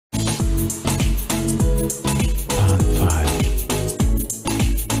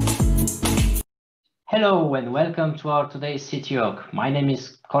Hello and welcome to our today's CTO Talk. My name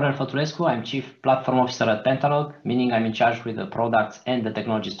is Corel Fătulescu. I'm Chief Platform Officer at PentaBAR, meaning I'm in charge with the products and the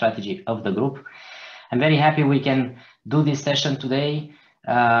technology strategy of the group. I'm very happy we can do this session today.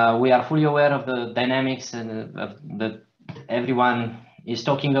 We are fully aware of the dynamics and that everyone is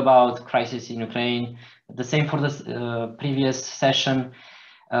talking about crisis in Ukraine. The same for the previous session.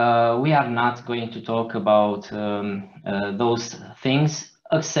 We are not going to talk about those things,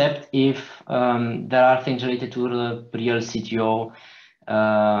 except if there are things related to the real CTO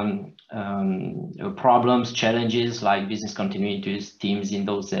problems, challenges like business continuities, teams in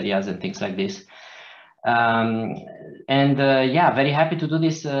those areas and things like this. Yeah, very happy to do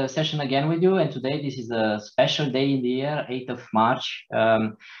this session again with you. And today, this is a special day in the year, 8th of March.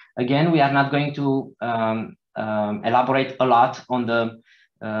 Again, we are not going to elaborate a lot on the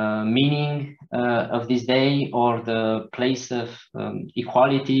meaning of this day or the place of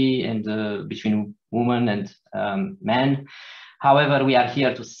equality and between women and men. However, we are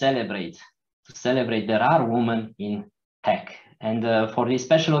here to celebrate there are women in tech. And for this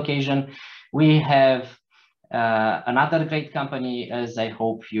special occasion, we have another great company, as I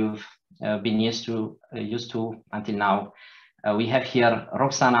hope you've been used to until now. We have here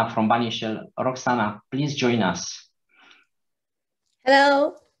Roxana from Bunnyshell. Roxana, please join us.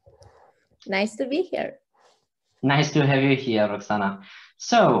 Hello, nice to be here. Nice to have you here, Roxana.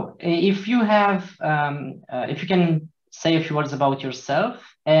 So if you have, if you can say a few words about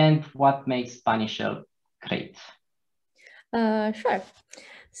yourself and what makes Bunnyshell great. Sure.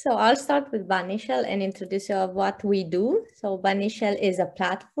 So I'll start with Bunnyshell and introduce you of what we do. So Bunnyshell is a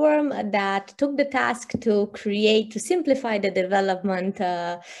platform that took the task to simplify the development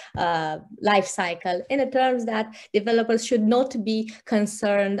life cycle in the terms that developers should not be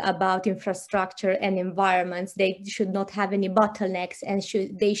concerned about infrastructure and environments. They should not have any bottlenecks and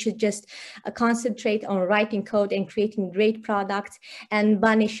they should just concentrate on writing code and creating great products. And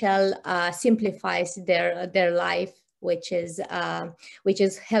Bunnyshell simplifies their life, which is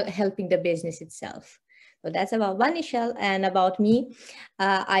helping the business itself. So that's about Bunnyshell. And about me,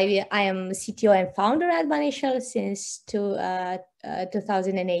 I am CTO and founder at Bunnyshell since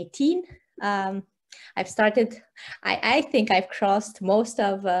 2018. I've started, I think I've crossed most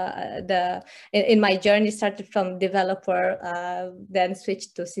of in my journey, started from developer, then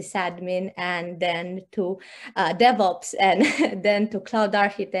switched to sysadmin, and then to DevOps, and then to cloud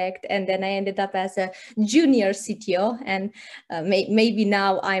architect. And then I ended up as a junior CTO. And maybe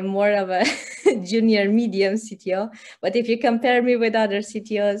now I'm more of a junior medium CTO. But if you compare me with other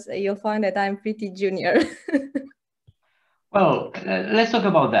CTOs, you'll find that I'm pretty junior. Well, let's talk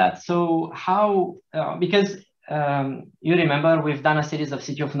about that. So how, because you remember we've done a series of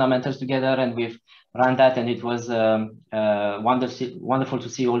CTO fundamentals together and we've run that, and it was wonderful to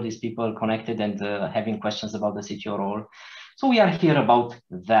see all these people connected and having questions about the CTO role. So we are here about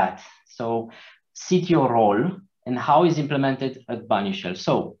that. So CTO role and how is implemented at Bunnyshell.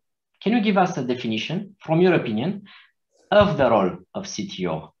 So can you give us a definition, from your opinion, of the role of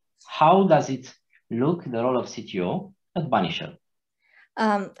CTO? How does it look, the role of CTO at Bunnyshell?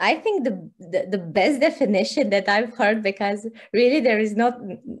 I think the best definition that I've heard, because really there is no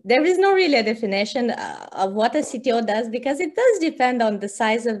really a definition of what a CTO does, because it does depend on the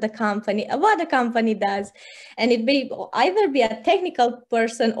size of the company, what the company does, and it may either be a technical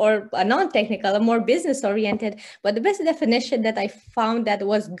person or a non-technical, a more business oriented. But the best definition that I found that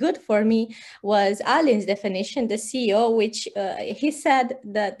was good for me was Alin's definition, the CEO, which he said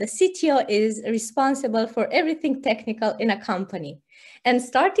that the CTO is responsible for everything technical in a company. And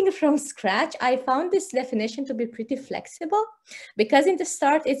starting from scratch, I found this definition to be pretty flexible, because in the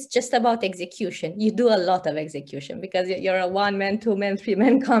start, it's just about execution. You do a lot of execution because you're a 1-man, 2-man,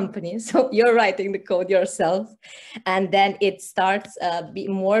 3-man company. So you're writing the code yourself. And then it starts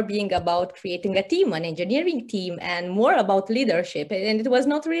being about creating a team, an engineering team, and more about leadership. And it was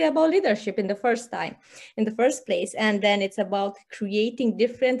not really about leadership in the first place. And then it's about creating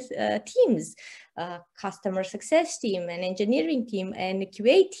different teams. Customer success team, an engineering team, and a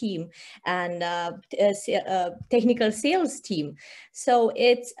QA team, and technical sales team. So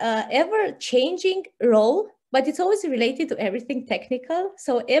it's ever-changing role, but it's always related to everything technical.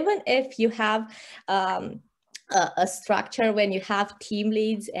 So even if you have a structure when you have team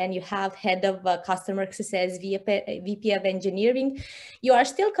leads and you have head of customer success, VP of engineering, you are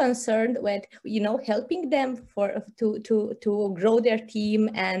still concerned with, helping them to grow their team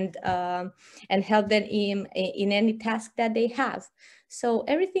and help them in any task that they have. So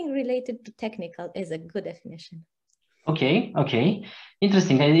everything related to technical is a good definition. Okay, okay.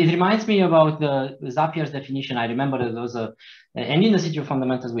 Interesting. It reminds me about the Zapier's definition. I remember there was and in the CTO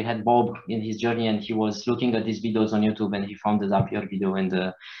Fundamentals, we had Bob in his journey, and he was looking at these videos on YouTube, and he found the Zapier video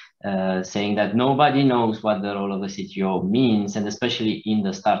and saying that nobody knows what the role of a CTO means, and especially in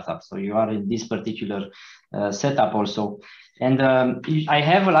the startup. So you are in this particular setup also. And I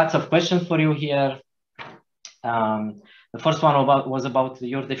have lots of questions for you here. The first one was about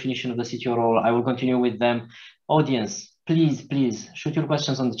your definition of the CTO role. I will continue with them. Audience, please shoot your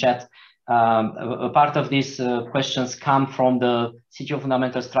questions on the chat. A part of these questions come from the CTO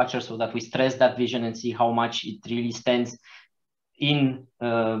fundamental structure, so that we stress that vision and see how much it really stands in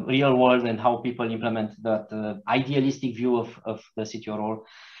real world and how people implement that idealistic view of the CTO role.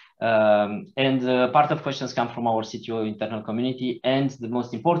 And part of questions come from our CTO internal community, and the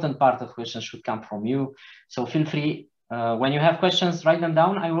most important part of questions should come from you. So feel free, when you have questions, write them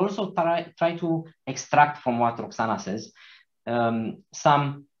down. I will also try to extract from what Roxana says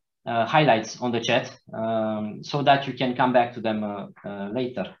some highlights on the chat so that you can come back to them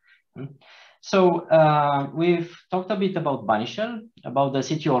later. So we've talked a bit about Bunnyshell, about the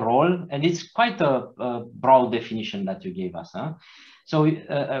CTO role, and it's quite a broad definition that you gave us. Huh? So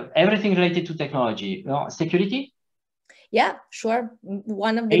everything related to technology, security? Yeah, sure.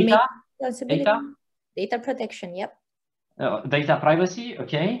 One of the main responsibilities. Data protection, yep. Data privacy,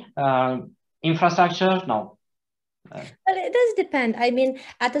 okay. Infrastructure, no. Well, it does depend. I mean,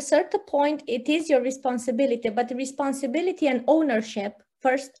 at a certain point, it is your responsibility, but the responsibility and ownership,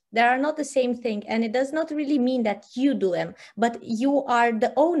 first, they are not the same thing. And it does not really mean that you do them, but you are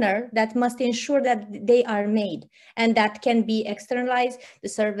the owner that must ensure that they are made. And that can be externalized, the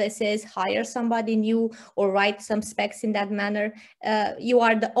services, hire somebody new, or write some specs in that manner. You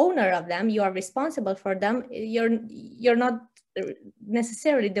are the owner of them. You are responsible for them. You're not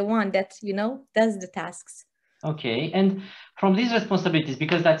necessarily the one that, you know, does the tasks. Okay, and from these responsibilities,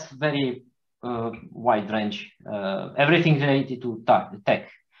 because that's very wide range, everything related to tech.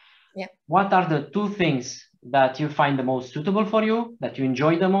 Yeah. What are the two things that you find the most suitable for you, that you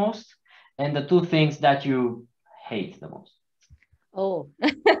enjoy the most, and the two things that you hate the most? Oh,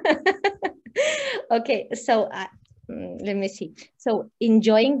 okay. So let me see. So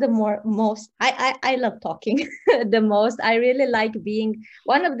enjoying the most, I love talking the most. I really like being,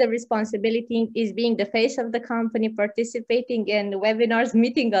 one of the responsibilities is being the face of the company, participating in webinars,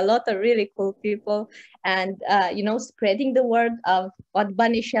 meeting a lot of really cool people, and you know, spreading the word of what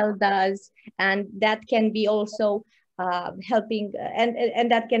Bunnyshell does. And that can be also helping, and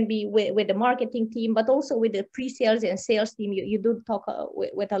that can be with the marketing team, but also with the pre-sales and sales team. You do talk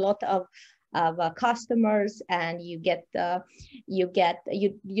with a lot of customers, and you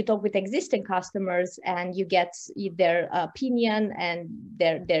talk with existing customers, and you get their opinion and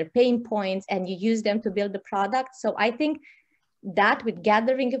their pain points, and you use them to build the product. So I think that with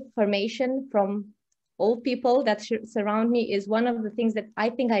gathering information from all people that surround me is one of the things that I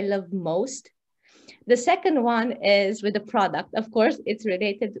think I love most. The second one is with the product. Of course, it's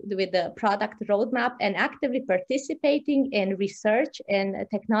related with the product roadmap and actively participating in research and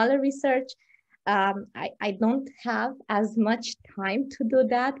technology research. I don't have as much time to do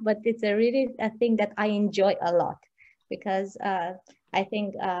that, but it's really a thing that I enjoy a lot, because I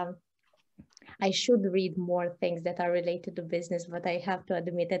think I should read more things that are related to business, but I have to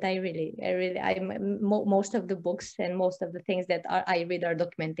admit that most of the books and most of the things that I read are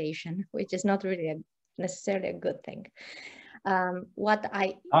documentation, which is not really necessarily a good thing.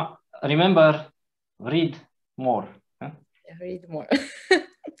 Remember, read more. Huh? Yeah, read more.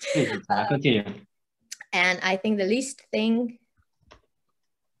 Please, continue. And I think the least thing,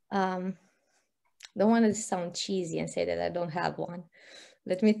 don't want to sound cheesy and say that I don't have one.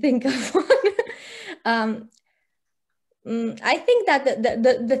 Let me think of one. I think that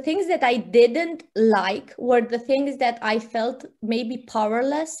the things that I didn't like were the things that I felt maybe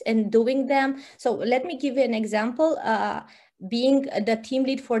powerless in doing them. So let me give you an example. Being the team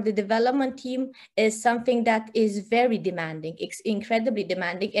lead for the development team is something that is very demanding. It's incredibly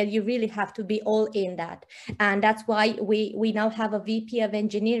demanding, and you really have to be all in that. And that's why we now have a VP of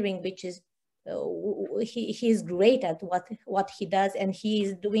engineering, which is he's great at what he does, and he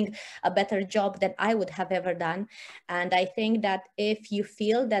is doing a better job than I would have ever done. And I think that if you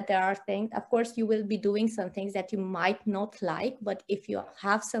feel that there are things, of course you will be doing some things that you might not like, but if you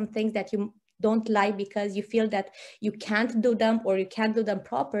have some things that you don't like because you feel that you can't do them or you can't do them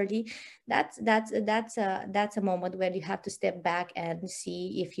properly, that's a moment where you have to step back and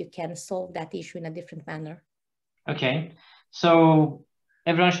see if you can solve that issue in a different manner. Okay, so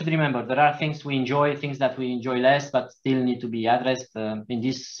everyone should remember there are things we enjoy, things that we enjoy less, but still need to be addressed. In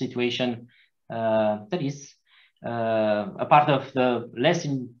this situation, there is. a part of the less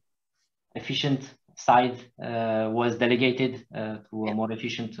efficient side was delegated to a more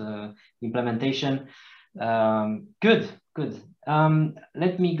efficient implementation. Good.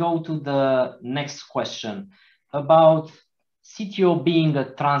 Let me go to the next question about CTO being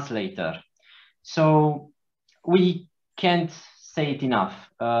a translator. So we can't say it enough.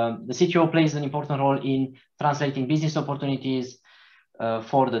 The CTO plays an important role in translating business opportunities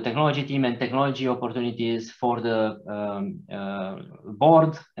for the technology team and technology opportunities for the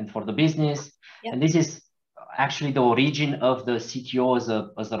board and for the business. Yep. And this is actually the origin of the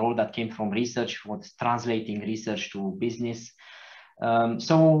CTO as a role that came from research, for translating research to business.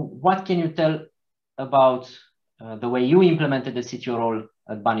 So what can you tell about the way you implemented the CTO role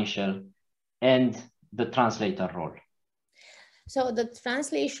at Bunnyshell and the translator role? So the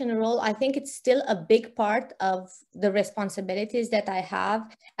translation role, I think it's still a big part of the responsibilities that I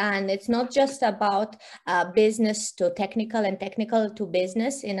have. And it's not just about business to technical and technical to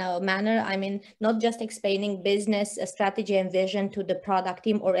business in a manner. I mean, not just explaining business strategy and vision to the product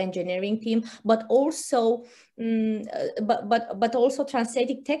team or engineering team, but also but also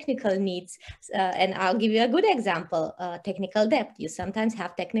translating technical needs. And I'll give you a good example, technical debt. You sometimes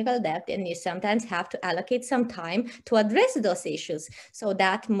have technical debt and you sometimes have to allocate some time to address those issues. So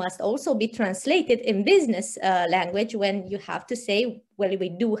that must also be translated in business language when you have to say, well, we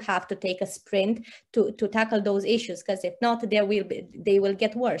do have to take a sprint to tackle those issues, because if not, they will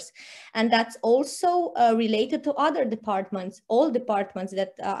get worse. And that's also related to other departments, all departments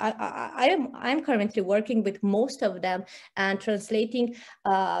that I'm currently working with, most of them, and translating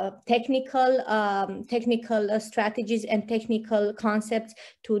technical strategies and technical concepts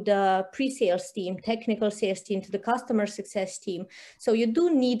to the pre-sales team, technical sales team, to the customer success team. So you do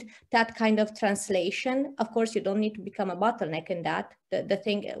need that kind of translation. Of course, you don't need to become a bottleneck in that. The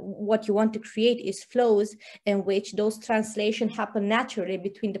thing, what you want to create is flows in which those translations happen naturally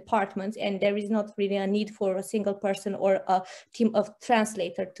between departments, and there is not really a need for a single person or a team of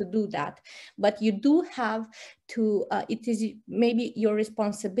translator to do that. But you do have to, it is maybe your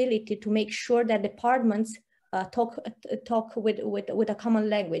responsibility to make sure that departments talk with a common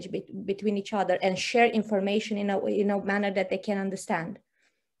language between each other and share information in a manner that they can understand.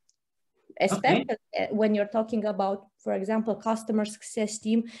 Especially when you're talking about, for example, customer success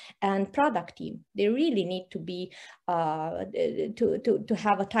team and product team. They really need to be to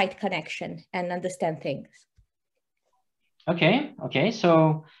have a tight connection and understand things. Okay.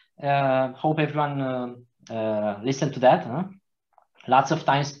 So hope everyone listened to that. Huh? Lots of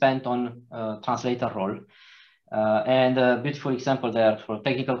time spent on translator role. And a beautiful example there for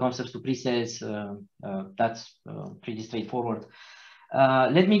technical concepts to pre-sales. That's pretty straightforward.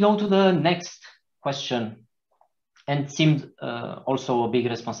 Let me go to the next question, and seemed also a big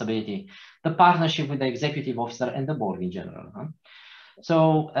responsibility: the partnership with the executive officer and the board in general. Huh?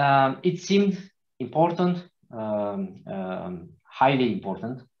 So it seemed important, highly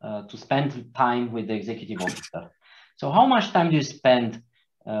important, to spend time with the executive officer. So how much time do you spend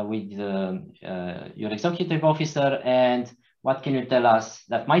with your executive officer, and what can you tell us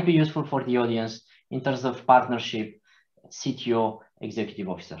that might be useful for the audience in terms of partnership, CTO, executive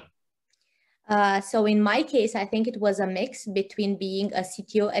officer? So in my case, I think it was a mix between being a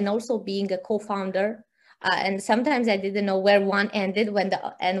CTO and also being a co-founder. And sometimes I didn't know where one ended when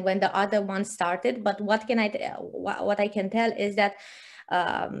the other one started. But what I can tell is that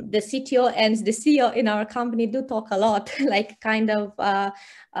the CTO and the CEO in our company do talk a lot, like kind of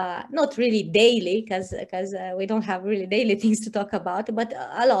not really daily, because we don't have really daily things to talk about, but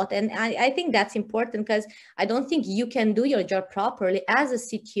a lot. And I think that's important, because I don't think you can do your job properly as a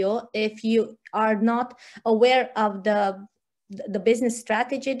CTO if you are not aware of the business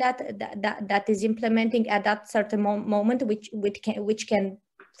strategy that is implementing at that certain moment, which can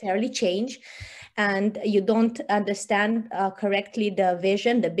fairly change, and you don't understand correctly the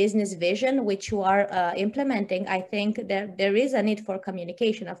vision, the business vision which you are implementing. I think there is a need for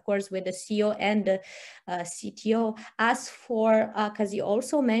communication, of course, with the CEO and the CTO. As for, because you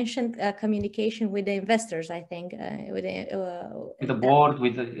also mentioned communication with the investors, I think, with the board,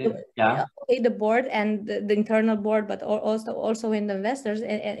 with the, yeah. Okay, the board and the internal board, but also in the investors,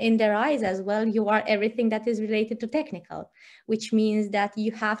 and in their eyes as well, you are everything that is related to technical, which means that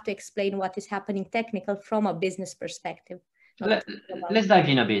you have to explain what is happening technical from a business perspective. Let's dive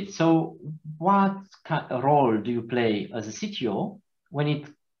in a bit. So what kind of role do you play as a CTO when it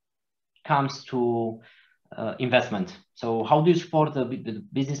comes to investment? So how do you support the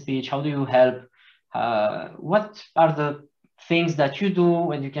business pitch? How do you help? What are the things that you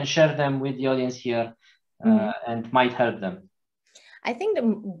do, and you can share them with the audience here and might help them? I think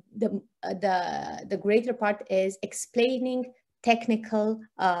the greater part is explaining the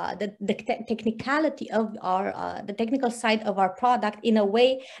technicality of our the technical side of our product in a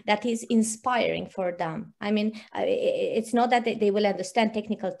way that is inspiring for them. I mean, it's not that they will understand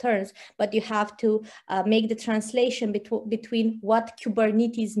technical terms, but you have to make the translation between what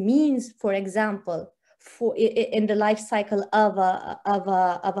Kubernetes means, for example, in the life cycle of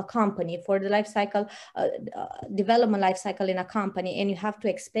a company, for the life cycle, development life cycle in a company, and you have to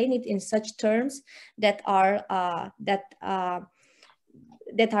explain it in such terms that are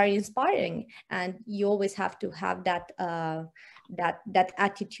inspiring, and you always have to have that that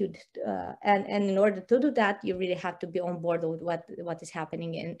attitude, and in order to do that, you really have to be on board with what is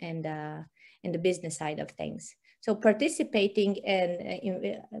happening in the business side of things. So participating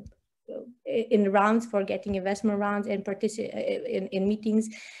in rounds for getting investment rounds, and in meetings,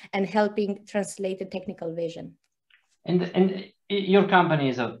 and helping translate the technical vision. And your company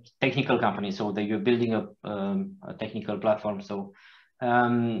is a technical company, so that you're building a technical platform. So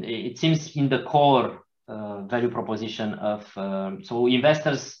it seems in the core value proposition of so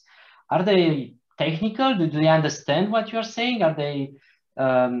investors, are they technical? Do they understand what you are saying? Are they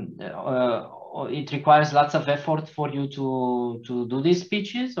it requires lots of effort for you to do these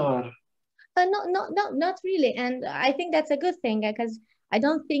pitches, or? No, not really. And I think that's a good thing, because I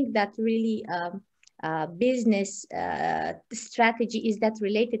don't think that really business strategy is that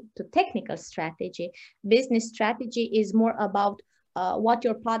related to technical strategy. Business strategy is more about what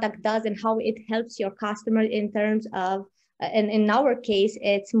your product does and how it helps your customer in terms of, and in our case,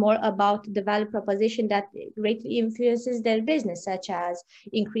 it's more about the value proposition that greatly influences their business, such as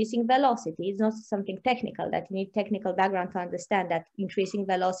increasing velocity. It's not something technical that you need technical background to understand that increasing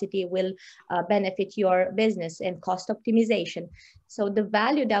velocity will benefit your business, and cost optimization. So the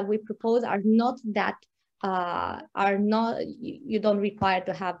value that we propose are not that you don't require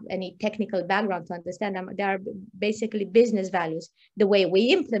to have any technical background to understand them. They are basically business values. The way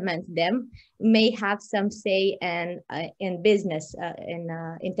we implement them may have some say in business,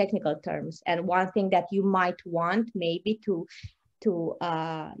 in technical terms. And one thing that you might want maybe you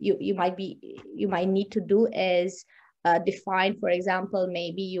might need to do is define, for example,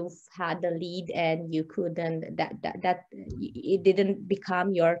 maybe you've had a lead and you couldn't, that it didn't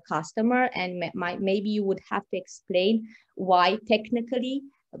become your customer, and maybe you would have to explain why technically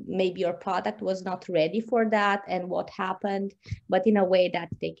maybe your product was not ready for that and what happened, but in a way that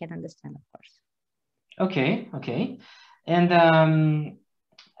they can understand, of course. Okay. And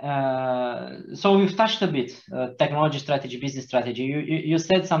so we've touched a bit technology strategy, business strategy. You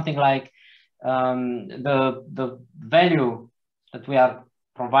said something like the value that we are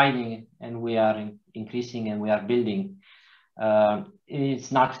providing and we are increasing and we are building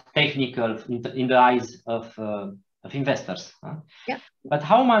is not technical in the eyes of investors. Huh? Yeah. But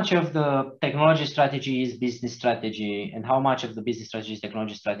how much of the technology strategy is business strategy, and how much of the business strategy is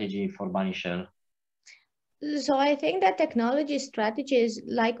technology strategy for Bunnyshell? So I think that technology strategy is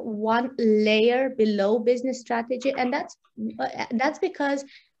like one layer below business strategy, and that's because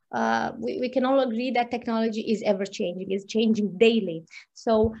we can all agree that technology is ever changing, is changing daily.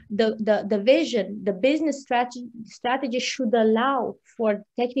 So the vision, the business strategy should allow for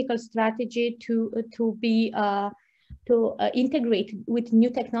technical strategy to be integrate with new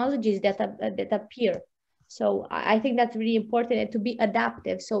technologies that appear. So I think that's really important, and to be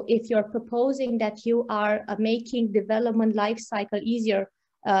adaptive. So if you're proposing that you are making development life cycle easier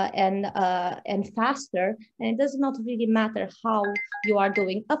and faster, and it does not really matter how you are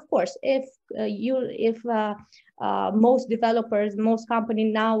doing. Of course, if most developers, most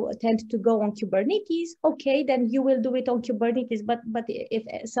companies now tend to go on Kubernetes, okay, then you will do it on Kubernetes. But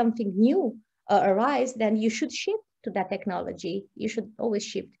if something new arises, then you should shift to that technology. You should always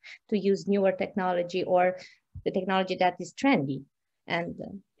shift to use newer technology or the technology that is trendy. And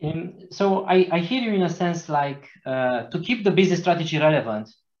so I hear you in a sense like to keep the business strategy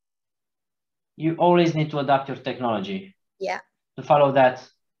relevant, you always need to adapt your technology. Yeah. To follow that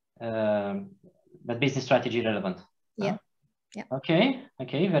that business strategy relevant. Yeah. Huh? Yeah.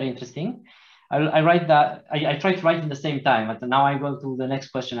 Okay, very interesting. I write that. I try to write in the same time, but now I go to the next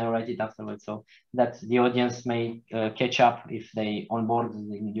question. I write it afterwards, so that the audience may catch up if they on board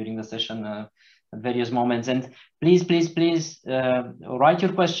during the session at various moments. And please write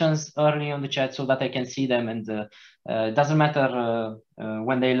your questions early on the chat so that I can see them. And it doesn't matter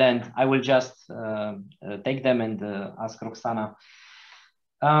when they land. I will just take them and ask Roxana.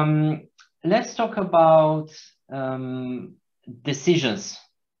 Let's talk about decisions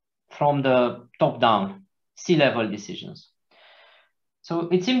from the top down, C-level decisions. So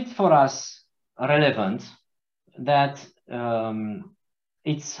it seemed for us relevant that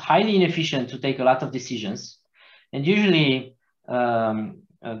it's highly inefficient to take a lot of decisions. And usually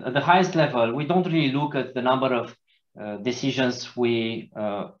at the highest level, we don't really look at the number of decisions we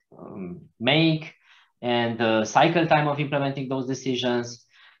make and the cycle time of implementing those decisions.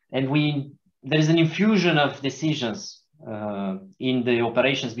 And there is an infusion of decisions in the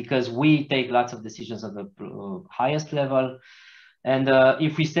operations because we take lots of decisions at the highest level. And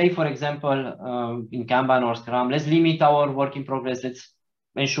if we say, for example, in Kanban or Scrum, let's limit our work in progress, let's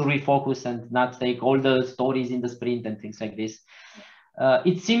ensure we focus and not take all the stories in the sprint and things like this.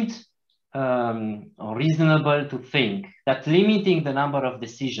 It seemed reasonable to think that limiting the number of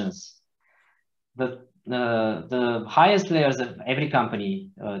decisions that the highest layers of every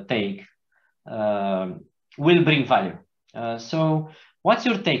company take will bring value. So what's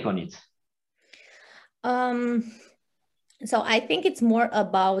your take on it? So I think it's more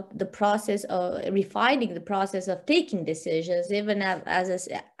about the process of refining the process of taking decisions, even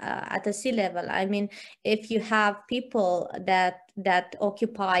at a C level. I mean, if you have people that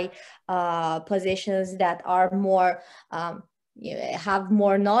occupy positions that are more have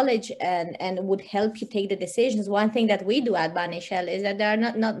more knowledge and would help you take the decisions. One thing that we do at Bunnyshell is that there are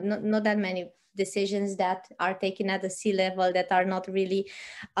not that many decisions that are taken at the C level that are not really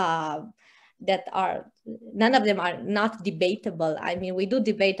none of them are not debatable. I mean, we do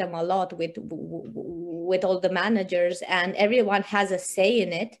debate them a lot with all the managers, and everyone has a say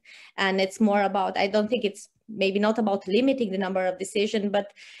in it. And it's more about, I don't think it's maybe not about limiting the number of decisions,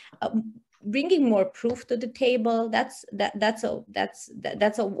 but bringing more proof to the table. That's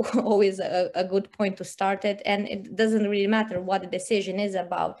always a good point to start it. And it doesn't really matter what the decision is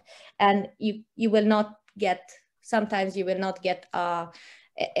about. And you will not get, sometimes you will not get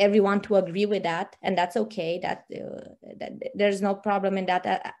everyone to agree with that, and that's okay. That there's no problem in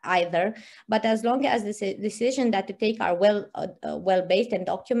that either. But as long as the decision that you take are well based and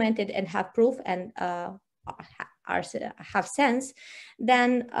documented and have proof and have sense,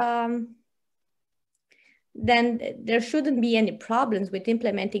 then there shouldn't be any problems with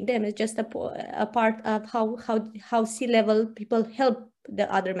implementing them. It's just a part of how C-level people help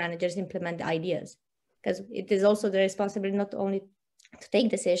the other managers implement the ideas, because it is also the responsibility not only to take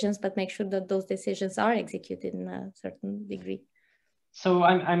decisions, but make sure that those decisions are executed in a certain degree. So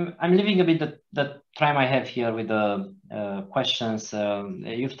I'm leaving a bit the time I have here with the questions.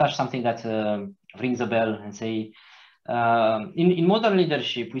 You've touched something that rings a bell and say, in modern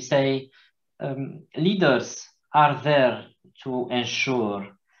leadership, we say leaders are there to ensure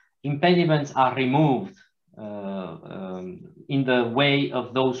impediments are removed in the way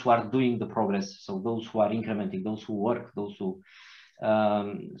of those who are doing the progress. So those who are incrementing, those who work, those who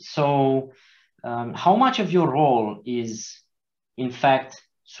how much of your role is, in fact,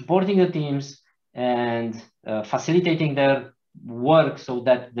 supporting the teams and facilitating their work so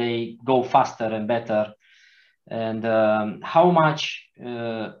that they go faster and better? And how much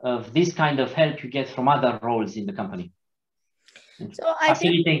of this kind of help you get from other roles in the company? So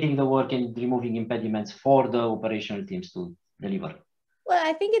facilitating the work and removing impediments for the operational teams to deliver. Well,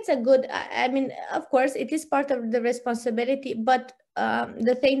 I think it's a good, I mean, of course, it is part of the responsibility, but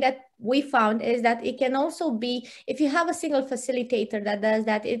the thing that we found is that it can also be, if you have a single facilitator that does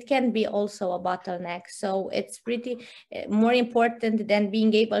that, it can be also a bottleneck. So it's pretty more important than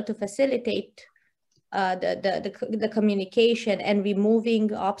being able to facilitate the communication and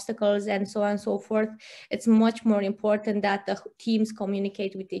removing obstacles and so on and so forth. It's much more important that the teams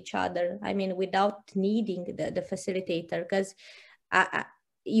communicate with each other. I mean, without needing the facilitator, because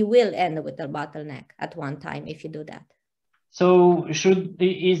you will end with a bottleneck at one time if you do that. So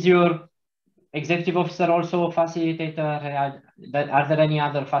is your executive officer also a facilitator? Are there any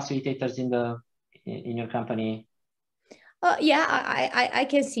other facilitators in your company? Yeah, I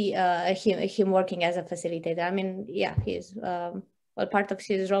can see him working as a facilitator. I mean, yeah, he's well, part of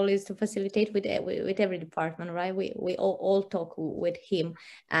his role is to facilitate with every department, right? We all talk with him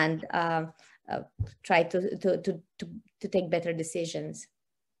and try to take better decisions.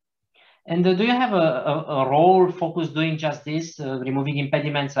 And do you have a role focused doing just this, removing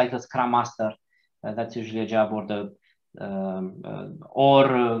impediments, like a Scrum Master? That's usually a job,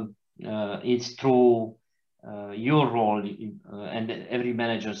 or it's through your role and every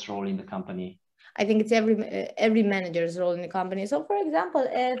manager's role in the company? I think it's every manager's role in the company. So for example,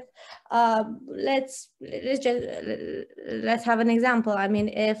 if let's have an example. I mean,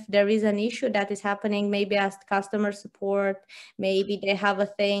 if there is an issue that is happening, maybe as customer support, maybe they have a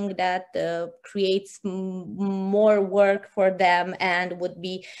thing that creates more work for them and would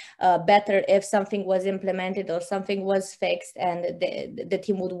be better if something was implemented or something was fixed, and the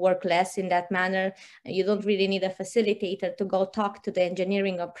team would work less in that manner. You don't really need a facilitator to go talk to the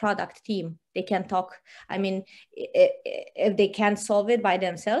engineering or product team. They can talk. I mean, if they can't solve it by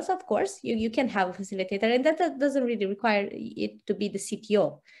themselves, of course, you can have a facilitator, and that doesn't really require it to be the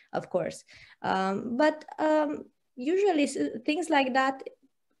CTO, of course. But usually things like that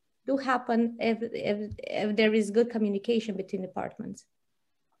do happen if there is good communication between departments.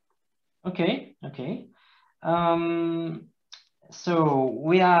 Okay. So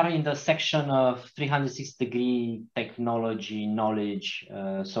we are in the section of 360-degree technology knowledge,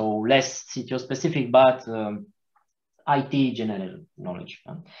 so less CTO specific, but IT general knowledge.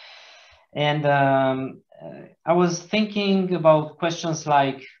 And I was thinking about questions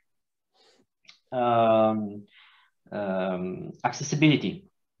like accessibility.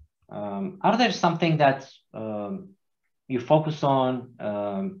 Are there something that you focus on?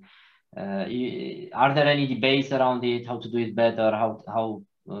 Are there any debates around it? How to do it better? How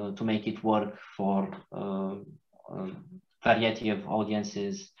to make it work for a variety of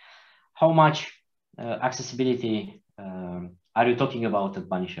audiences? How much accessibility are you talking about at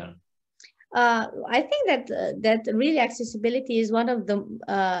Bunnyshell? I think that really accessibility is one of the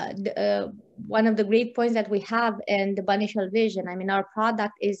great points that we have in the Bunnyshell vision. I mean, our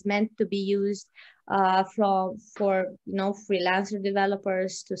product is meant to be used for freelancer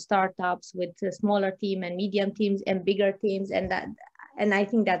developers to startups with a smaller team and medium teams and bigger teams, and I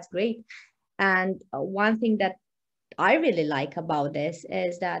think that's great. And one thing that I really like about this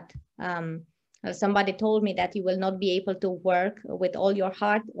is that somebody told me that you will not be able to work with all your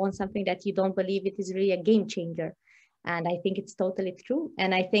heart on something that you don't believe it is really a game changer. And I think it's totally true.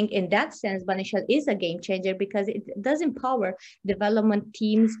 And I think in that sense, Bunnyshell is a game changer because it does empower development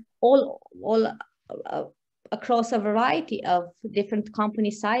teams all across a variety of different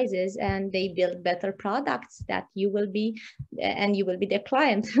company sizes, and they build better products that you will be their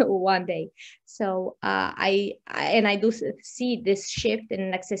client one day. So I do see this shift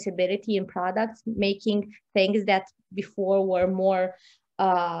in accessibility in products, making things that before were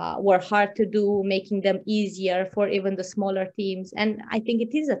hard to do, making them easier for even the smaller teams. And I think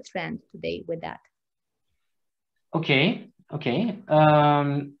it is a trend today with that. Okay.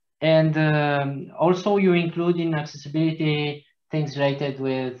 And also you include in accessibility things related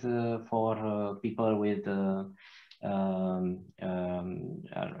with for people with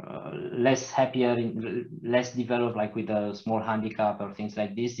less happier, less developed, like with a small handicap or things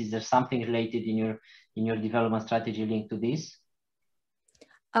like this. Is there something related in your development strategy linked to this?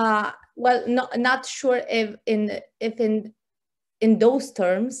 Well, not sure if in those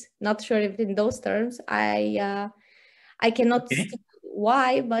terms. Not sure if in those terms. I cannot see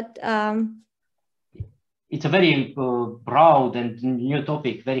why, but it's a very broad and new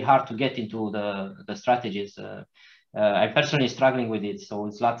topic, very hard to get into the strategies. I personally struggling with it, so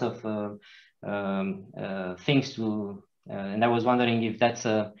it's lots of things to, and I was wondering if that's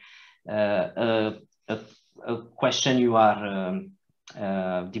a question you are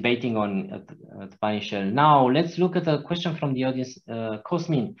debating on at Bunnyshell. Now let's look at a question from the audience.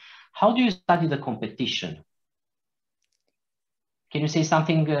 Cosmin, how do you study the competition? Can you say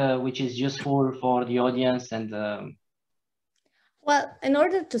something which is useful for the audience? And well, in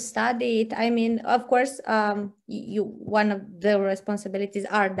order to study it, I mean, of course, one of the responsibilities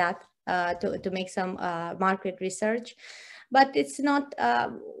are that to make some market research, but it's not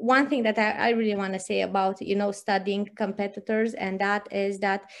one thing that I really want to say about studying competitors, and that is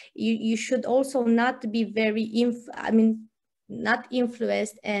that you should also not be very not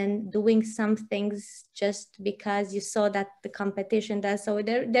influenced and doing some things just because you saw that the competition does. So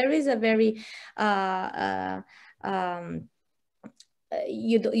there is a very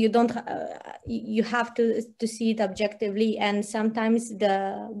you have to see it objectively. And sometimes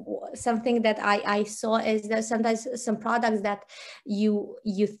something that I saw is that sometimes some products that you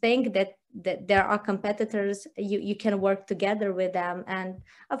think that there are competitors, you can work together with them, and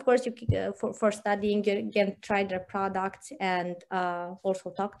of course you for studying you can try their products and also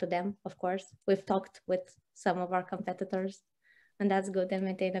talk to them. Of course, we've talked with some of our competitors, and that's good, and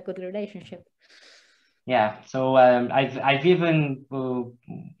maintain a good relationship. Yeah, so I've even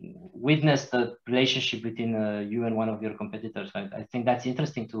witnessed the relationship between you and one of your competitors. I think that's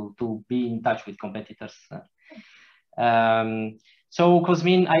interesting to be in touch with competitors. So,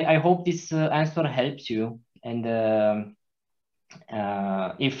 Cosmin, I hope this answer helps you. And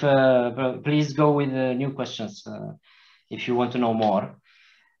please go with new questions if you want to know more.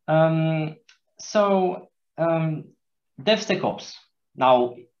 DevSecOps.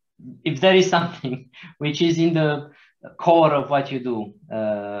 Now, if there is something which is in the core of what you do,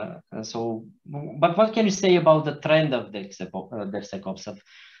 but what can you say about the trend of DevSecOps?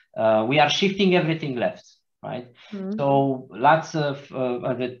 We are shifting everything left, right? Mm-hmm. So lots of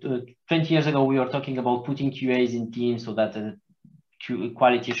 20 years ago, we were talking about putting QAs in teams so that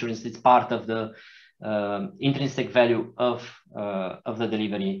quality assurance is part of the intrinsic value of the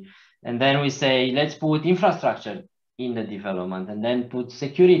delivery. And then we say, let's put infrastructure in the development and then put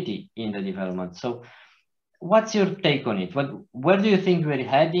security in the development. So what's your take on it? Where do you think we're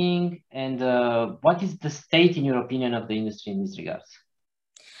heading? And what is the state, in your opinion, of the industry in this regards?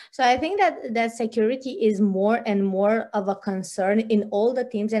 So I think that security is more and more of a concern in all the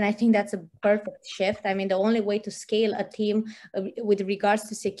teams. And I think that's a perfect shift. I mean, the only way to scale a team with regards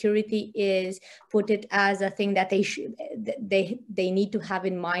to security is put it as a thing that they need to have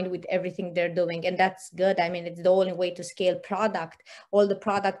in mind with everything they're doing. And that's good. I mean, it's the only way to scale product. All the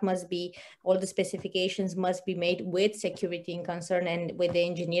specifications must be made with security in concern, and with the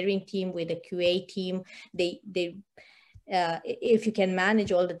engineering team, with the QA team, if you can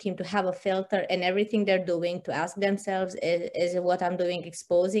manage all the team to have a filter and everything they're doing, to ask themselves, is what I'm doing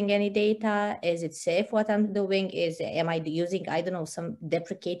exposing any data? Is it safe what I'm doing? Am I using, I don't know, some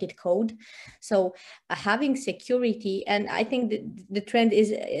deprecated code? So having security, and I think the trend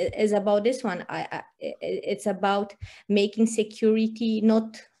is about this one. It's about making security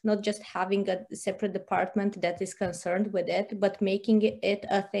not just having a separate department that is concerned with it, but making it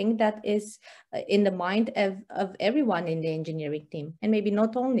a thing that is in the mind of everyone in the engineering team, and maybe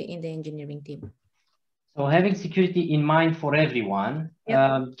not only in the engineering team. So having security in mind for everyone,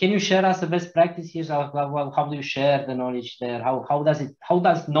 yep. Can you share us the best practices? How do you share the knowledge there? How does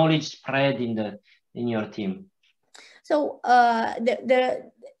knowledge spread in your team? So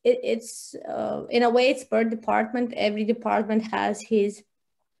it's in a way, it's per department. Every department has his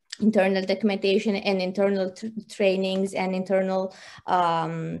internal documentation and internal trainings and internal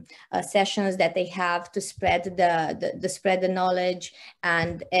sessions that they have to spread the knowledge.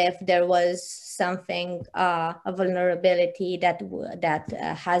 And if there was something, a vulnerability that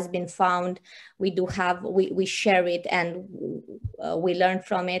has been found, we share it and we learn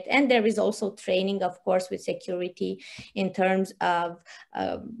from it. And there is also training, of course, with security in terms of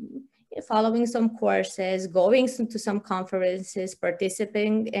following some courses, going to some conferences,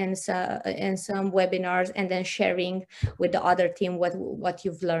 participating in some webinars, and then sharing with the other team what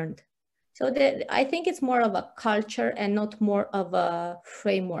you've learned. So I think it's more of a culture and not more of a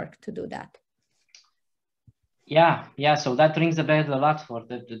framework to do that. Yeah. So that rings a bell a lot for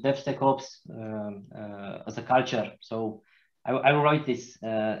the DevSecOps as a culture. So I will write this.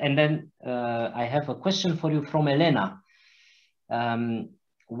 And then I have a question for you from Elena.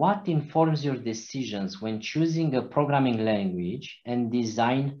 What informs your decisions when choosing a programming language and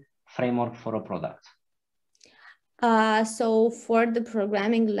design framework for a product? So for the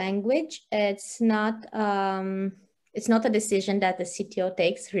programming language, it's not a decision that the CTO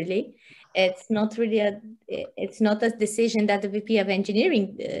takes, really. It's not a decision that the VP of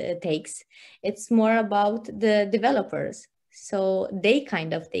engineering takes. It's more about the developers. So they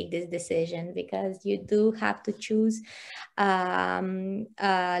kind of take this decision, because you do have to choose a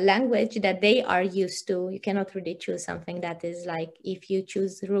language that they are used to. You cannot really choose something that is like, if you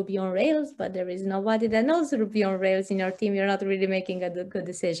choose Ruby on Rails, but there is nobody that knows Ruby on Rails in your team, you're not really making a good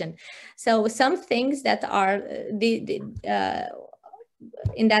decision. So some things that are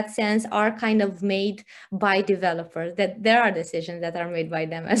in that sense are kind of made by developers, that there are decisions that are made by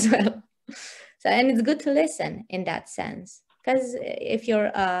them as well. So, and it's good to listen in that sense, because if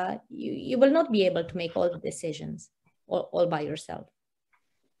you're, you will not be able to make all the decisions all by yourself.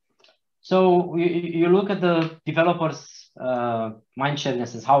 So you look at the developers' mindshare, in a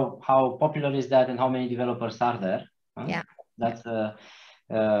sense, how popular is that and how many developers are there? Huh? Yeah. That's a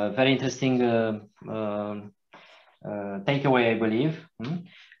very interesting takeaway, I believe.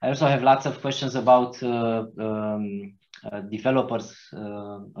 I also have lots of questions about developers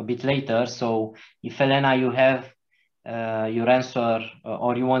a bit later. So if Elena, you have your answer,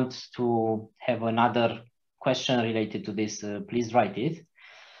 or you want to have another question related to this, please write it.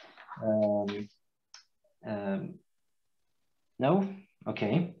 No?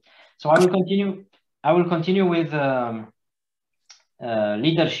 Okay. So I will continue with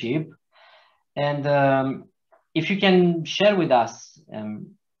leadership. And if you can share with us,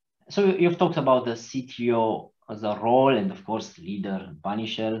 so you've talked about the CTO as a role, and of course leader,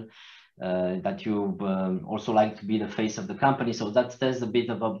 Bunnyshell, that you also like to be the face of the company. So that tells a bit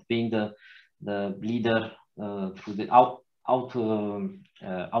about being the leader through the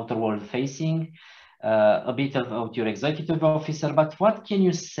outer world facing, a bit about your executive officer. But what can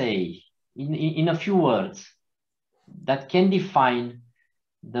you say in a few words that can define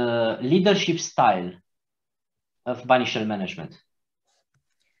the leadership style of Bunnyshell management?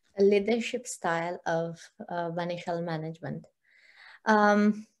 A leadership style of Bunnyshell management.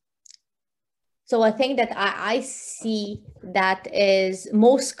 So I think that I see that is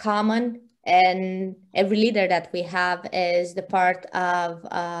most common, and every leader that we have is the part of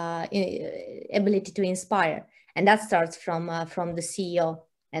ability to inspire, and that starts from the CEO.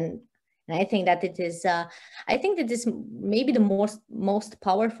 And I think that it is I think that this maybe the most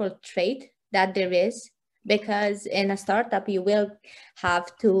powerful trait that there is, because in a startup you will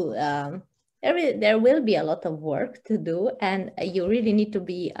have to there will be a lot of work to do, and you really need to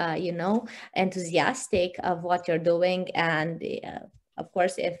be enthusiastic of what you're doing. And of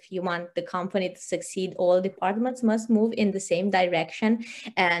course, if you want the company to succeed, all departments must move in the same direction,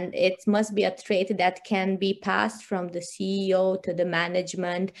 and it must be a trait that can be passed from the CEO to the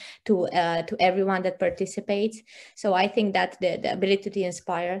management to everyone that participates. So I think that the ability to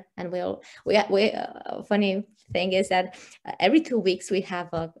inspire, and funny thing is that every 2 weeks we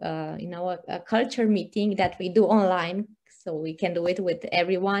have a culture meeting that we do online, so we can do it with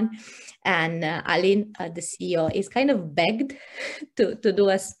everyone. And Alin, the CEO, is kind of begged to do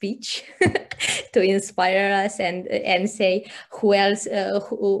a speech to inspire us and say who else,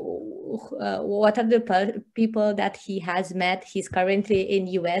 what are the people that he has met. He's currently in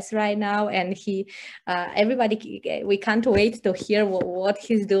US right now, and everybody, we can't wait to hear what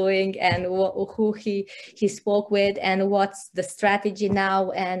he's doing and who he spoke with and what's the strategy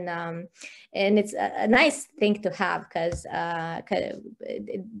now. And it's a nice thing to have, because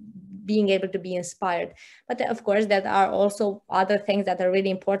being able to be inspired. But of course, there are also other things that are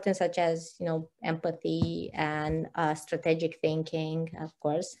really important, such as empathy and strategic thinking. Of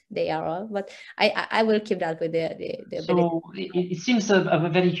course, they are all. But I will keep that with the so ability. It seems a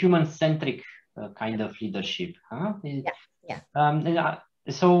very human-centric kind of leadership, huh? Yeah.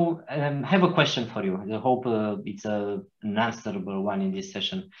 So I have a question for you. I hope it's an answerable one in this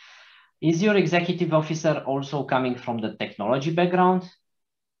session. Is your executive officer also coming from the technology background?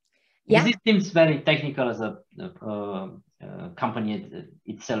 Yeah. Because it seems very technical as a company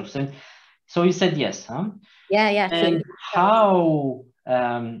itself. So you said yes, huh? Yeah. And how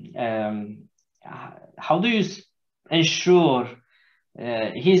do you ensure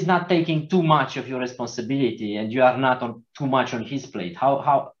he's not taking too much of your responsibility and you are not too much on his plate?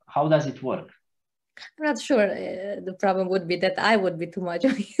 How does it work? I'm not sure. The problem would be that I would be too much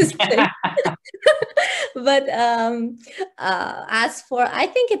on his plate. But I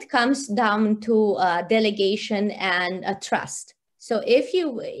think it comes down to delegation and trust. So if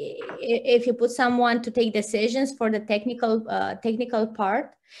you put someone to take decisions for the technical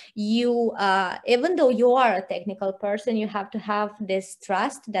part, you even though you are a technical person, you have to have this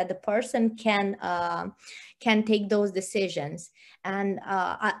trust that the person can take those decisions. And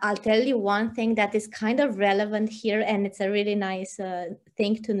I'll tell you one thing that is kind of relevant here, and it's a really nice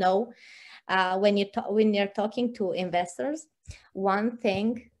thing to know. When you're talking to investors, one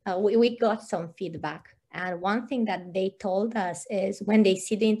thing we got some feedback, and one thing that they told us is when they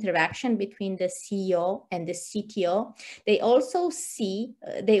see the interaction between the CEO and the CTO, they also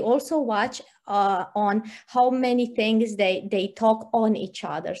watch on how many things they talk on each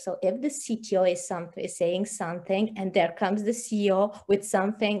other. So if the CTO is saying something, and there comes the CEO with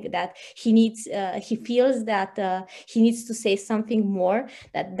something that he feels that he needs to say something more,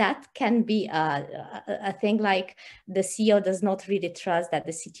 that can be a thing like the CEO does not really trust that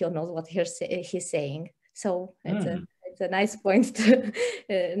the CTO knows what he's saying. So it's a nice point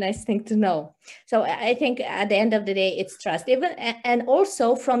nice thing to know. So I think at the end of the day, it's trust. And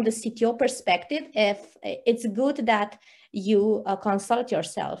also from the CTO perspective, if it's good that you consult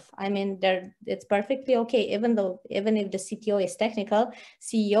yourself. I mean, it's perfectly okay. Even if the CTO is technical,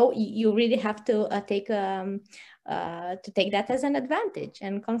 CEO, you really have to take that as an advantage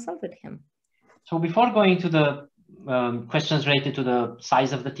and consult with him. So before going to the questions related to the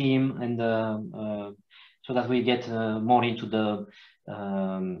size of the team and so that we get more into the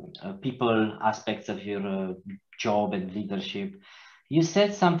people aspects of your job and leadership, you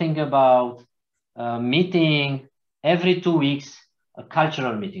said something about meeting every 2 weeks, a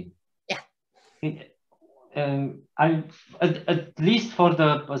cultural meeting. Yeah. At least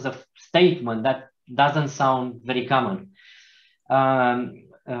as a statement, that doesn't sound very common.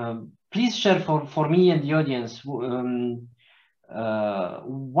 please share for me and the audience,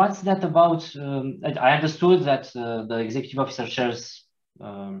 what's that about? I understood that the executive officer shares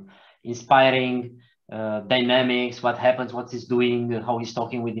inspiring dynamics, what happens, what he's doing, how he's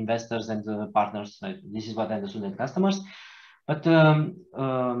talking with investors and partners. This is what I understood, and customers. But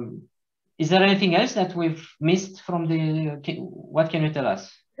is there anything else that we've missed from the? What can you tell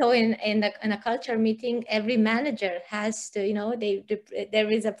us? So in a culture meeting, every manager has to, you know,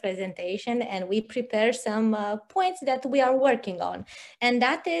 there is a presentation and we prepare some points that we are working on. And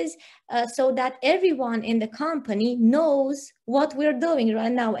that is so that everyone in the company knows what we're doing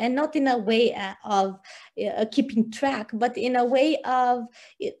right now, and not in a way of keeping track, but in a way of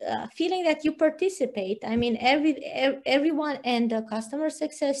feeling that you participate. I mean, everyone in the customer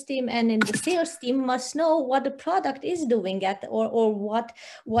success team and in the sales team must know what the product is doing or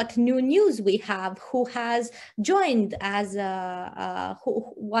what new news we have, who has joined as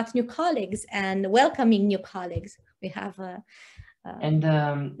what new colleagues, and welcoming new colleagues. We have and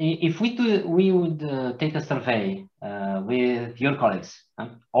if we would take a survey with your colleagues,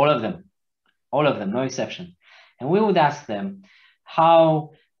 all of them, no exception, and we would ask them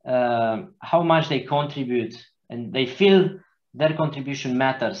how much they contribute and they feel their contribution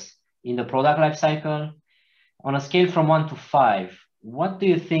matters in the product lifecycle, on a scale from 1 to 5, what do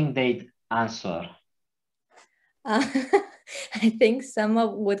you think they'd answer? I think some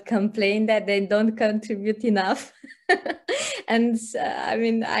would complain that they don't contribute enough. And I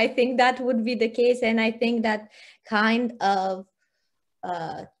mean, I think that would be the case. And I think that kind of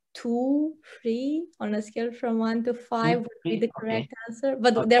 2, 3 on a scale from 1 to 5 would be the correct answer.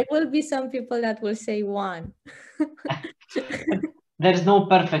 But there will be some people that will say 1. There's no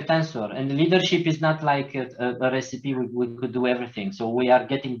perfect answer, and leadership is not like a recipe we could do everything. So we are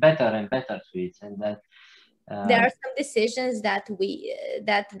getting better and better to it, and that there are some decisions that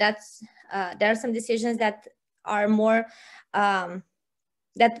there are some decisions that are more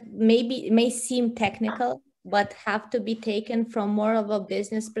that may seem technical, but have to be taken from more of a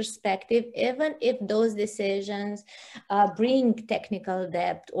business perspective, even if those decisions bring technical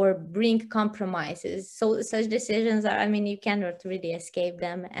debt or bring compromises. So such decisions are, I mean, you cannot really escape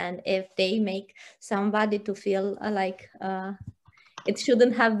them. And if they make somebody to feel like it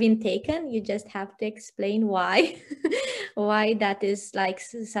shouldn't have been taken, you just have to explain why, why that is like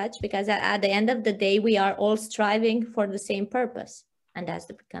such, because at the end of the day, we are all striving for the same purpose, and that's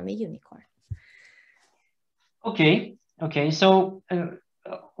to become a unicorn. Okay. So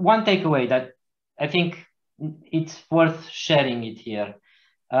one takeaway that I think it's worth sharing it here.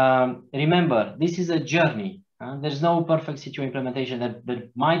 Remember, this is a journey. There's no perfect CTO implementation. There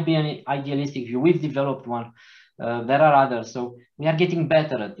might be an idealistic view. We've developed one. There are others. So we are getting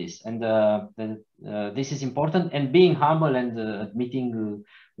better at this. And this is important. And being humble and admitting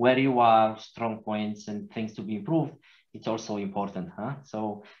where you are, strong points and things to be improved, it's also important.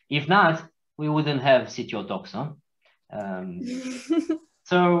 So if not, we wouldn't have CTO Talks.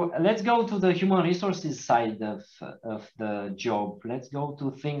 So let's go to the human resources side of the job. Let's go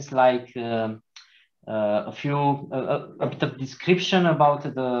to things like a bit of description about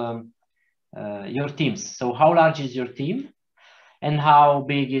your teams. So how large is your team, and how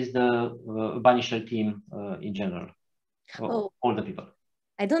big is the Bunnyshell team in general? All the people.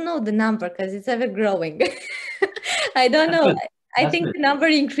 I don't know the number because it's ever growing. I don't know. I think the number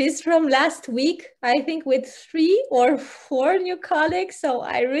increased from last week, I think, with 3 or 4 new colleagues. So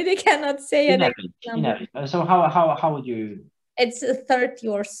I really cannot say an exact number. So how would you? It's 30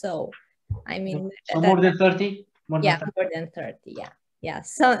 or so. I mean, so more than 30? More than 30. Yeah.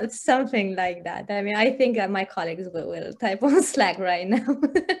 So something like that. I mean, I think my colleagues will type on Slack right now.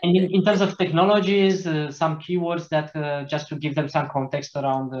 And in terms of technologies, some keywords that just to give them some context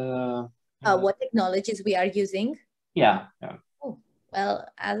around what technologies we are using. Yeah. Oh, well,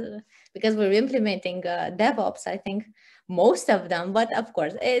 because we're implementing DevOps, I think most of them, but of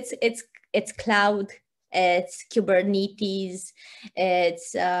course it's cloud, it's Kubernetes,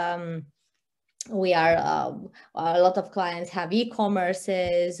 it's we are a lot of clients have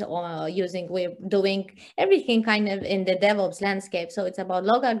e-commerces or we're doing everything kind of in the DevOps landscape. So it's about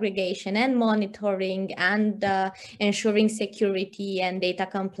log aggregation and monitoring and ensuring security and data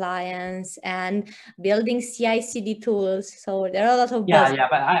compliance and building CI/CD tools. So there are a lot of but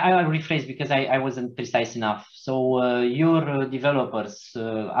I rephrase because I wasn't precise enough. So your developers,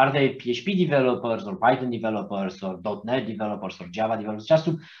 are they PHP developers or Python developers or .NET developers or Java developers? Just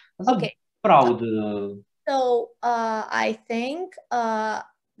to proud. So I think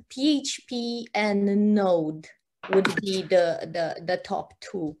PHP and Node would be the top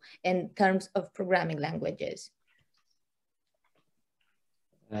 2 in terms of programming languages.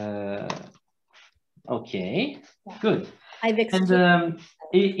 Okay, Yeah. good. I've And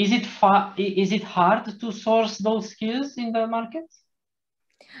is it hard to source those skills in the market?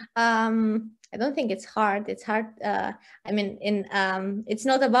 I don't think it's hard. It's hard. I mean, it's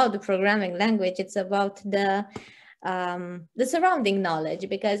not about the programming language. It's about the surrounding knowledge,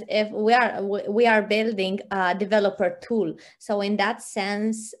 because if we are building a developer tool, so in that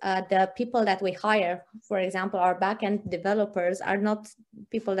sense, the people that we hire, for example, our backend developers, are not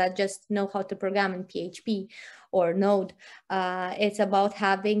people that just know how to program in PHP or Node. It's about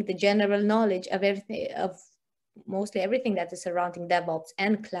having the general knowledge of everything, of mostly everything that is surrounding DevOps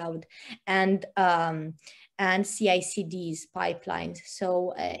and cloud and CI/CDs pipelines.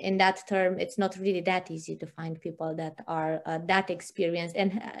 So in that term, it's not really that easy to find people that are that experienced.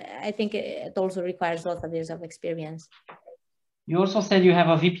 And I think it also requires lots of years of experience. You also said you have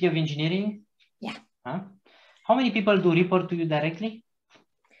a VP of engineering? Yeah. Huh? How many people do report to you directly?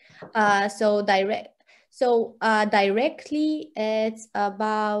 Directly, it's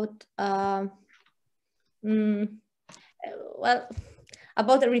about well,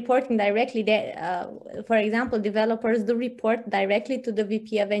 about the reporting directly, for example, developers do report directly to the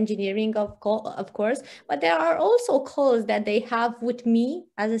VP of engineering, of course, but there are also calls that they have with me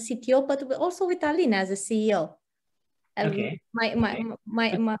as a CTO, but also with Alina as a CEO. Okay.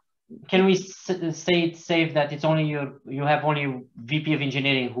 Can we say it safe that it's only you have only VP of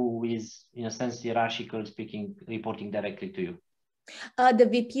engineering who is, in a sense, hierarchical speaking, reporting directly to you? The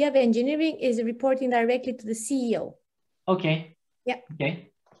VP of engineering is reporting directly to the CEO. Okay. Yeah.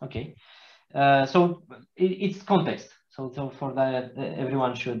 Okay. So it's context. So for that,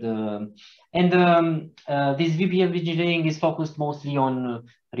 everyone should. This VP of engineering is focused mostly on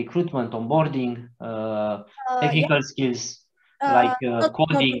recruitment, onboarding, technical skills like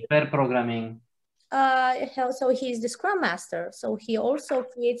coding, pair programming. So he's the Scrum Master. So he also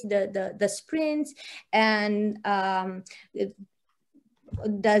creates the sprints and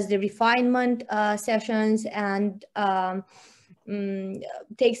does the refinement sessions and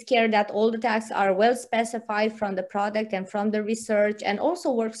takes care that all the tasks are well specified from the product and from the research, and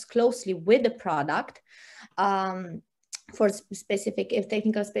also works closely with the product for specific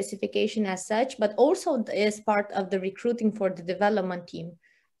technical specification as such, but also is part of the recruiting for the development team.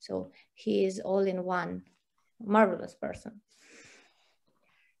 So he is all in one. Marvelous person.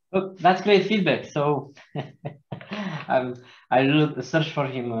 Oh, that's great feedback. So I'll search for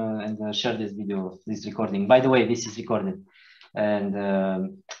him and share this video, this recording. By the way, this is recorded, and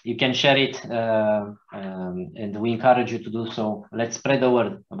you can share it, and we encourage you to do so. Let's spread the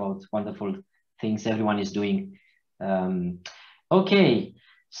word about wonderful things everyone is doing. Okay,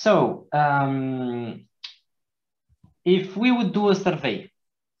 so if we would do a survey,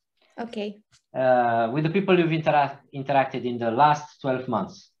 okay, with the people you've interacted in the last 12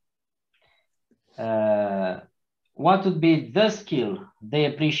 months, what would be the skill they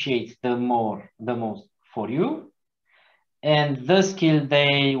appreciate the most for you, and the skill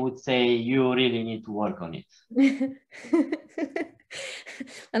they would say you really need to work on it?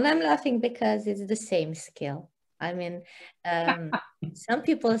 And I'm laughing because it's the same skill. I mean, some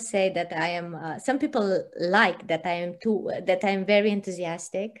people say that I am, some people like that that I'm very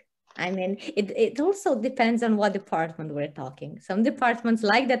enthusiastic. I mean, it also depends on what department we're talking. Some departments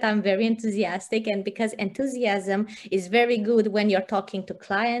like that I'm very enthusiastic, and because enthusiasm is very good when you're talking to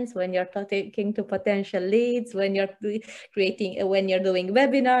clients, when you're talking to potential leads, when you're when you're doing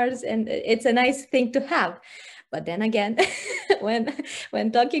webinars, and it's a nice thing to have. But then again, when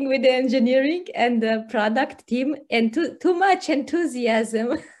talking with the engineering and the product team, and too much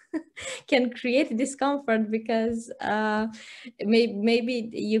enthusiasm can create discomfort, because maybe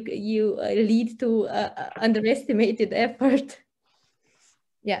you lead to underestimated effort.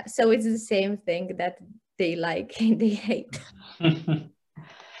 Yeah, so it's the same thing that they like and they hate.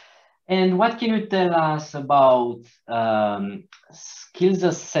 And what can you tell us about skills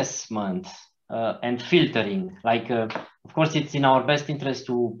assessment and filtering? Like, of course, it's in our best interest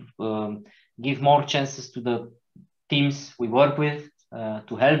to give more chances to the teams we work with,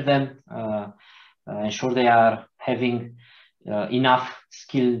 to help them ensure they are having enough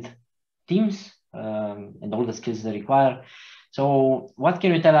skilled teams and all the skills they require. So what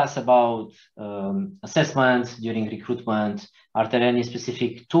can you tell us about assessments during recruitment? Are there any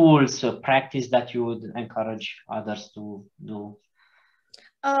specific tools or practice that you would encourage others to do?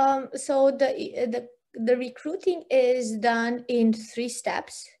 So the the recruiting is done in 3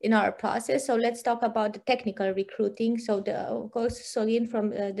 steps in our process. So let's talk about the technical recruiting. So of course, Solin from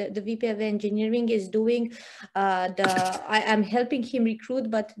the VP of Engineering is doing I am helping him recruit,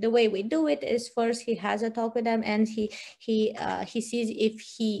 but the way we do it is first he has a talk with them, and he sees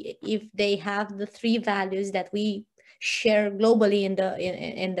if they have the 3 values that we share globally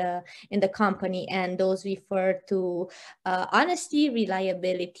in the company, and those refer to honesty,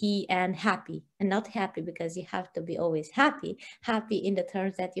 reliability, and happy. And not happy because you have to be always happy in the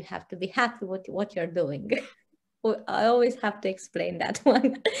terms that you have to be happy with what you're doing. I always have to explain that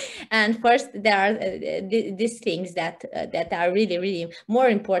one. And first, there are these things that are really, really more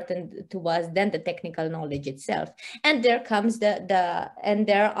important to us than the technical knowledge itself. And there comes and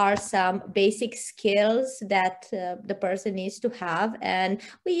there are some basic skills that the person needs to have. And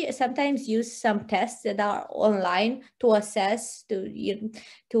we sometimes use some tests that are online to assess to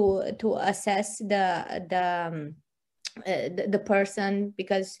assess the person,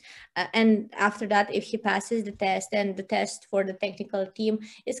 because and after that, if he passes the test, and the test for the technical team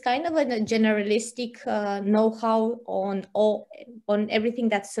is kind of a generalistic know-how on everything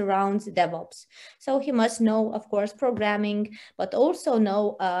that surrounds DevOps. So he must know, of course, programming, but also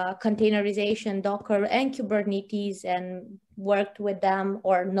know containerization, Docker, and Kubernetes, and worked with them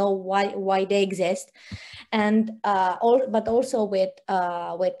or know why they exist, and but also with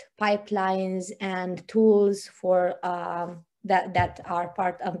pipelines and tools for that are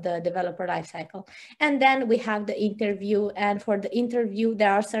part of the developer lifecycle. And then we have the interview, and for the interview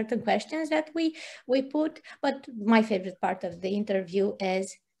there are certain questions that we put, but my favorite part of the interview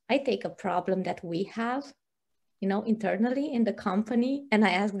is I take a problem that we have, internally in the company, and I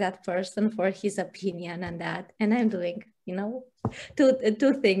ask that person for his opinion on that, and I'm doing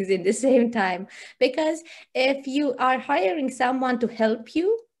two things in the same time. Because if you are hiring someone to help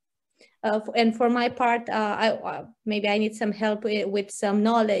you, and for my part, maybe I need some help with some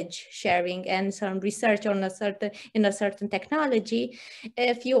knowledge sharing and some research on in a certain technology.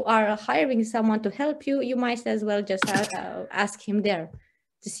 If you are hiring someone to help you, you might as well just ask him there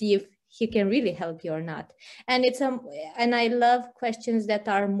to see if he can really help you or not. And and I love questions that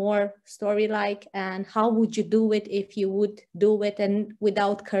are more story-like, and how would you do it if you would do it, and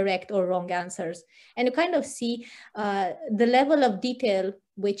without correct or wrong answers. And you kind of see the level of detail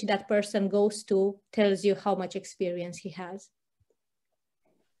which that person goes to tells you how much experience he has.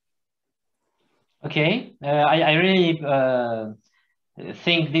 Okay, I really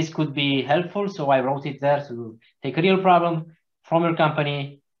think this could be helpful. So I wrote it there to take a real problem from your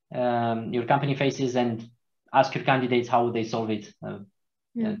company faces, and ask your candidates how would they solve it.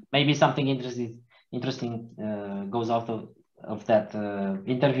 Maybe something interesting goes out of that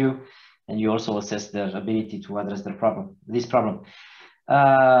interview, and you also assess their ability to address this problem.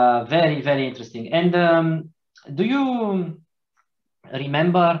 Very, very interesting. And do you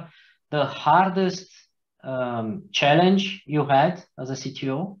remember the hardest challenge you had as a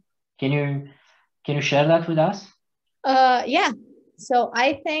CTO? Can you share that with us? Yeah. So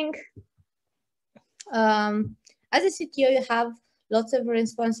I think as a CTO, you have lots of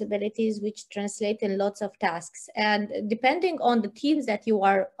responsibilities which translate in lots of tasks. And depending on the teams that you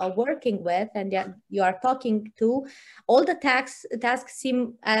are working with and that you are talking to, all the tasks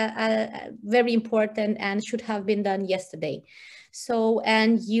seem very important and should have been done yesterday. So,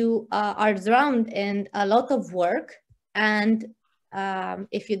 and you are drowned in a lot of work. And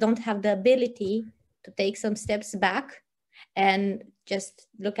if you don't have the ability to take some steps back and just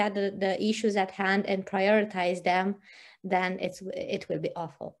look at the issues at hand and prioritize them, then it will be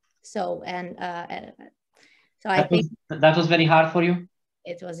awful. So, so I think that was very hard for you.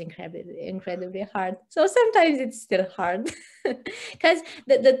 It was incredibly hard. So sometimes it's still hard, because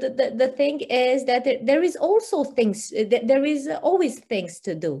the thing is that there is also things, there is always things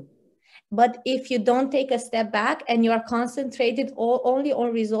to do. But if you don't take a step back and you are concentrated only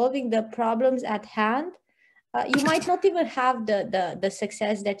on resolving the problems at hand, you might not even have the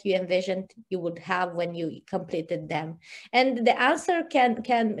success that you envisioned you would have when you completed them. And the answer can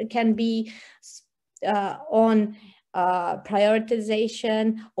be on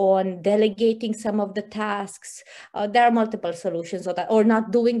prioritization, on delegating some of the tasks. There are multiple solutions, or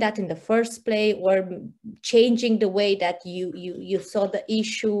not doing that in the first place, or changing the way that you saw the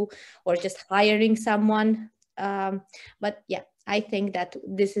issue, or just hiring someone. But yeah, I think that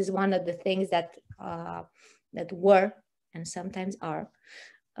this is one of the things that were, and sometimes are,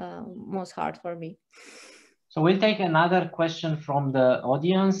 most hard for me. So we'll take another question from the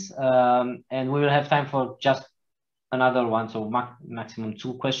audience, and we will have time for just another one, so maximum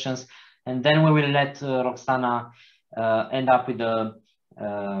 2 questions, and then we will let Roxana end up with a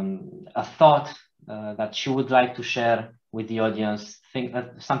thought that she would like to share with the audience,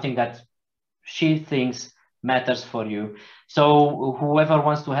 something that she thinks matters for you. So whoever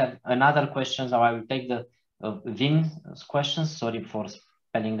wants to have another questions, or I will take the Vin's questions. Sorry for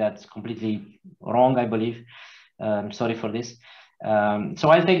spelling that completely wrong, I believe. Sorry for this. So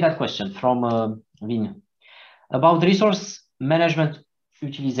I'll take that question from Vin. About resource management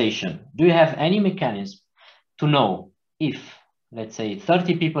utilization, do you have any mechanism to know if, let's say,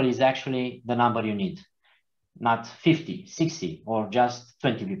 30 people is actually the number you need, not 50, 60, or just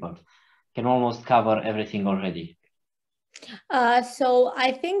 20 people? Can almost cover everything already. So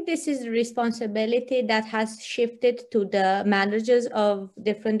I think this is a responsibility that has shifted to the managers of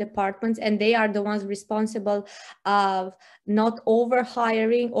different departments, and they are the ones responsible of not over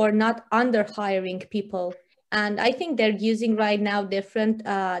hiring or not under hiring people. And I think they're using right now different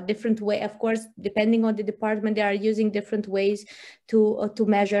way. Of course, depending on the department, they are using different ways to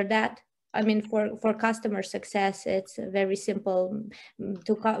measure that. I mean, for customer success, it's very simple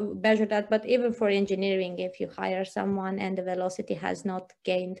to measure that. But even for engineering, if you hire someone and the velocity has not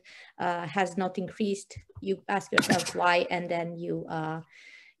gained, has not increased, you ask yourself why, and then you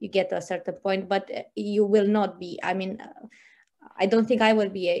get to a certain point. But you will not be. I mean, I don't think I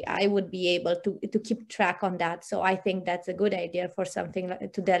would be able to keep track on that. So I think that's a good idea for something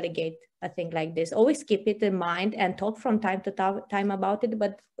to delegate a thing like this. Always keep it in mind and talk from time to time about it,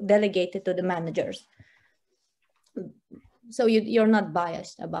 but delegate it to the managers. So you're not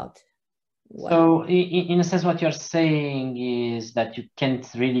biased about what. So in a sense, what you're saying is that you can't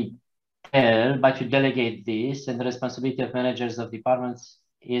really tell, but you delegate this, and the responsibility of managers of departments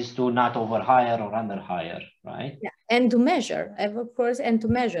is to not overhire or underhire, right? Yeah, and to measure, of course, and to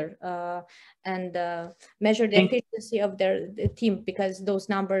measure measure the efficiency of the team, because those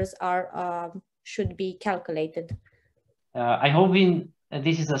numbers are should be calculated. I hope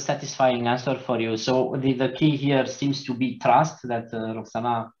this is a satisfying answer for you. So the key here seems to be trust that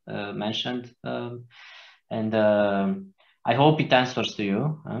Roxana mentioned, and I hope it answers to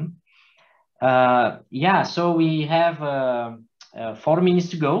you. Yeah, so we have 4 minutes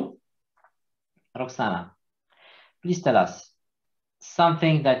to go. Roxana, please tell us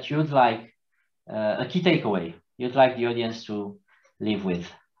something that you'd like, a key takeaway you'd like the audience to leave with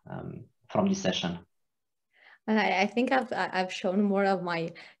from this session. I think I've shown more of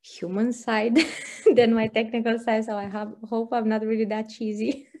my human side than my technical side, so I hope I'm not really that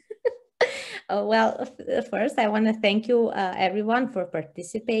cheesy. Well, first, I want to thank you, everyone, for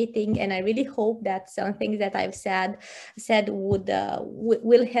participating, and I really hope that some things that I've said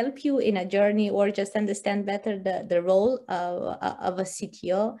will help you in a journey, or just understand better the role of a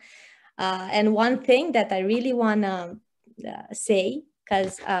CTO. And one thing that I really want to say,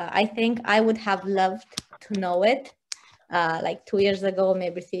 because I think I would have loved to know it like 2 years ago,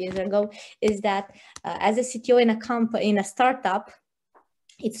 maybe 3 years ago, is that as a CTO in a startup,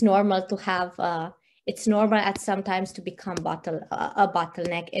 it's normal to have it's normal at sometimes to become a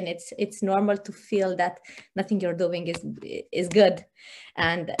bottleneck, and it's normal to feel that nothing you're doing is good.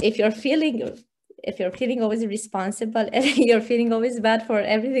 And if you're feeling always responsible and you're feeling always bad for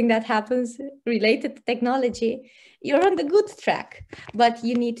everything that happens related to technology, you're on the good track. But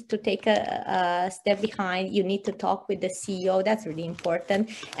you need to take a step behind. You need to talk with the CEO. That's really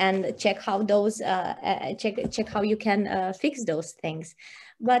important, and check how those check how you can fix those things.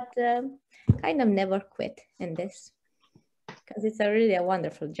 But kind of never quit in this, because it's really a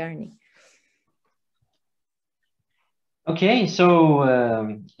wonderful journey. Okay, so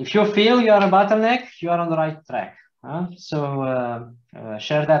if you feel you are a bottleneck, you are on the right track. So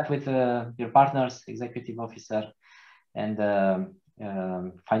share that with your partners, executive officer, and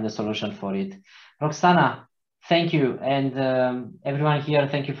find a solution for it. Roxana, thank you. And everyone here,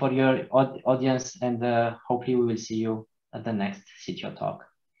 thank you for your audience, and hopefully we will see you at the next CTO Talk.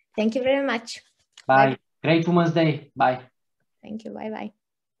 Thank you very much. Bye. Great Women's Day. Bye. Thank you. Bye-bye.